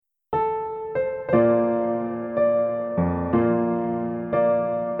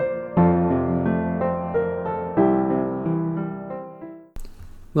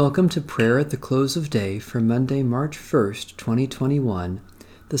Welcome to prayer at the close of day for Monday, March 1st, 2021,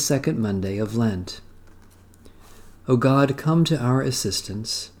 the second Monday of Lent. O God, come to our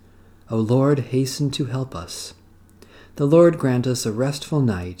assistance. O Lord, hasten to help us. The Lord grant us a restful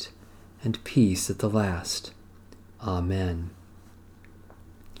night and peace at the last. Amen.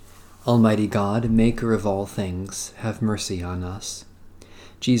 Almighty God, maker of all things, have mercy on us.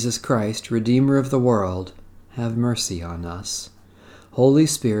 Jesus Christ, Redeemer of the world, have mercy on us. Holy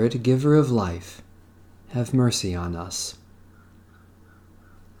Spirit, giver of life, have mercy on us.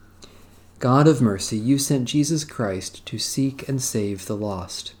 God of mercy, you sent Jesus Christ to seek and save the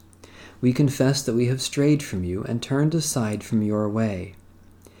lost. We confess that we have strayed from you and turned aside from your way.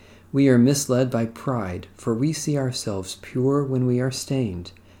 We are misled by pride, for we see ourselves pure when we are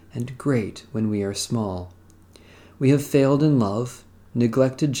stained, and great when we are small. We have failed in love,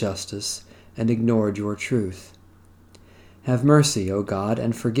 neglected justice, and ignored your truth. Have mercy, O God,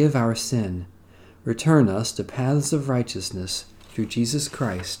 and forgive our sin. Return us to paths of righteousness through Jesus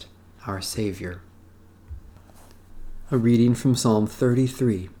Christ, our Savior. A reading from Psalm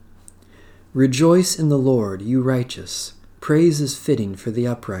 33. Rejoice in the Lord, you righteous. Praise is fitting for the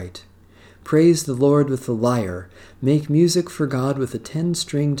upright. Praise the Lord with the lyre. Make music for God with a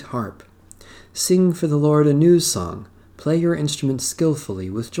 10-stringed harp. Sing for the Lord a new song. Play your instruments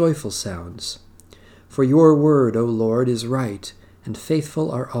skillfully with joyful sounds. For your word, O Lord, is right, and faithful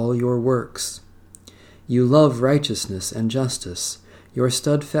are all your works. You love righteousness and justice. Your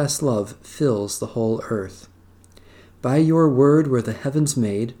steadfast love fills the whole earth. By your word were the heavens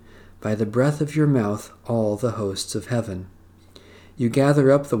made, by the breath of your mouth all the hosts of heaven. You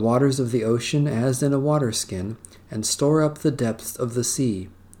gather up the waters of the ocean as in a waterskin, and store up the depths of the sea.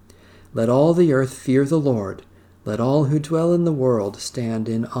 Let all the earth fear the Lord. Let all who dwell in the world stand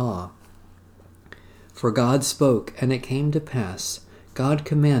in awe. For God spoke, and it came to pass. God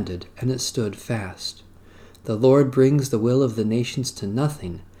commanded, and it stood fast. The Lord brings the will of the nations to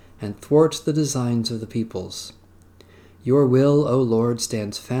nothing, and thwarts the designs of the peoples. Your will, O Lord,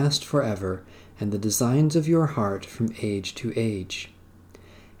 stands fast forever, and the designs of your heart from age to age.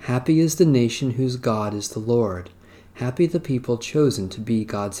 Happy is the nation whose God is the Lord. Happy the people chosen to be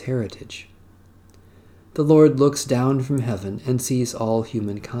God's heritage. The Lord looks down from heaven and sees all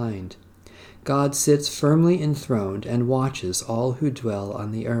humankind. God sits firmly enthroned and watches all who dwell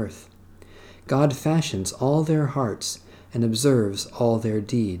on the earth. God fashions all their hearts and observes all their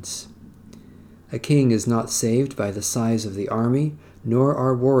deeds. A king is not saved by the size of the army, nor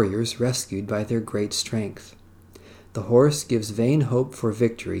are warriors rescued by their great strength. The horse gives vain hope for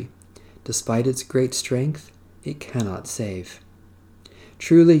victory. Despite its great strength, it cannot save.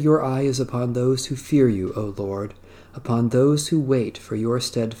 Truly your eye is upon those who fear you, O Lord, upon those who wait for your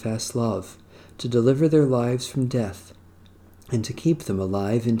steadfast love, to deliver their lives from death, and to keep them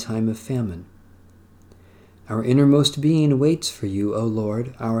alive in time of famine. Our innermost being waits for you, O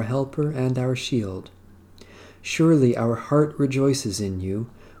Lord, our helper and our shield. Surely our heart rejoices in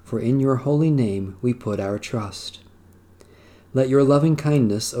you, for in your holy name we put our trust. Let your loving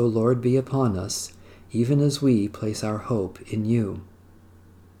kindness, O Lord, be upon us, even as we place our hope in you.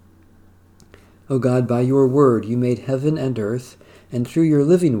 O God, by your word you made heaven and earth, and through your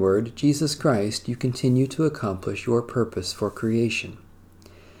living word, Jesus Christ, you continue to accomplish your purpose for creation.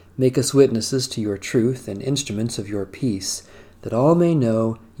 Make us witnesses to your truth and instruments of your peace, that all may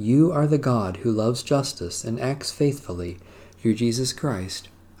know you are the God who loves justice and acts faithfully, through Jesus Christ,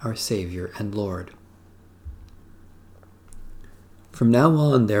 our Savior and Lord. From now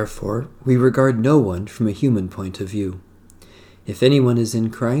on, therefore, we regard no one from a human point of view. If anyone is in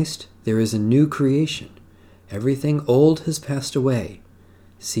Christ, there is a new creation. Everything old has passed away.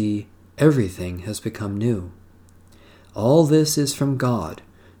 See, everything has become new. All this is from God,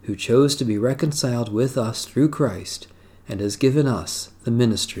 who chose to be reconciled with us through Christ, and has given us the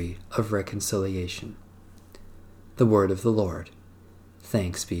ministry of reconciliation. The word of the Lord.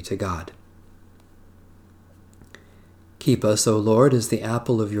 Thanks be to God. Keep us, O Lord, as the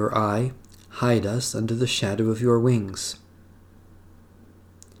apple of your eye. Hide us under the shadow of your wings.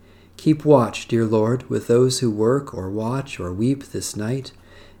 Keep watch, dear Lord, with those who work or watch or weep this night,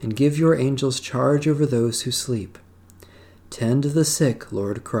 and give your angels charge over those who sleep. Tend the sick,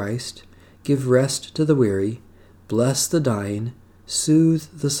 Lord Christ. Give rest to the weary. Bless the dying. Soothe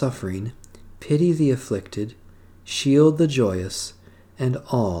the suffering. Pity the afflicted. Shield the joyous, and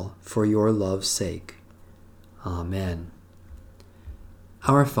all for your love's sake. Amen.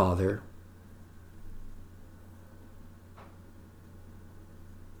 Our Father,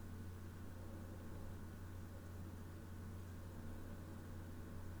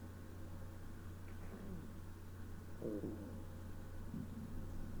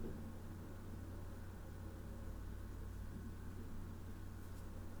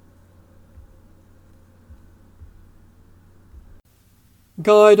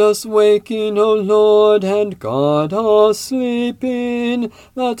 Guide us waking, O Lord, and guard us sleeping,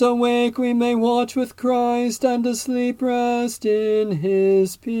 that awake we may watch with Christ, and asleep rest in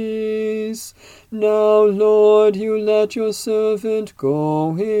his peace. Now, Lord, you let your servant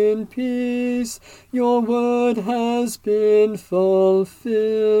go in peace. Your word has been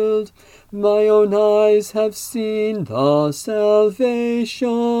fulfilled. My own eyes have seen the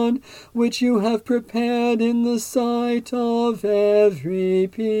salvation which you have prepared in the sight of every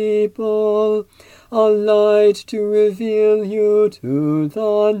people, a light to reveal you to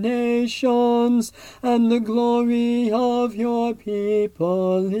the nations, and the glory of your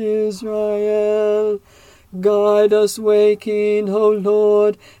people Israel. Guide us waking, O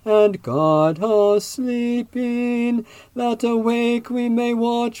Lord, and guard us sleeping, that awake we may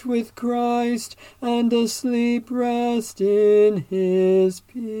watch with Christ, and asleep rest in his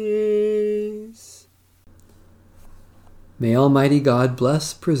peace. May Almighty God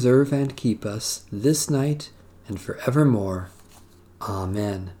bless, preserve, and keep us this night and forevermore.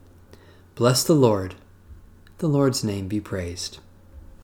 Amen. Bless the Lord. The Lord's name be praised.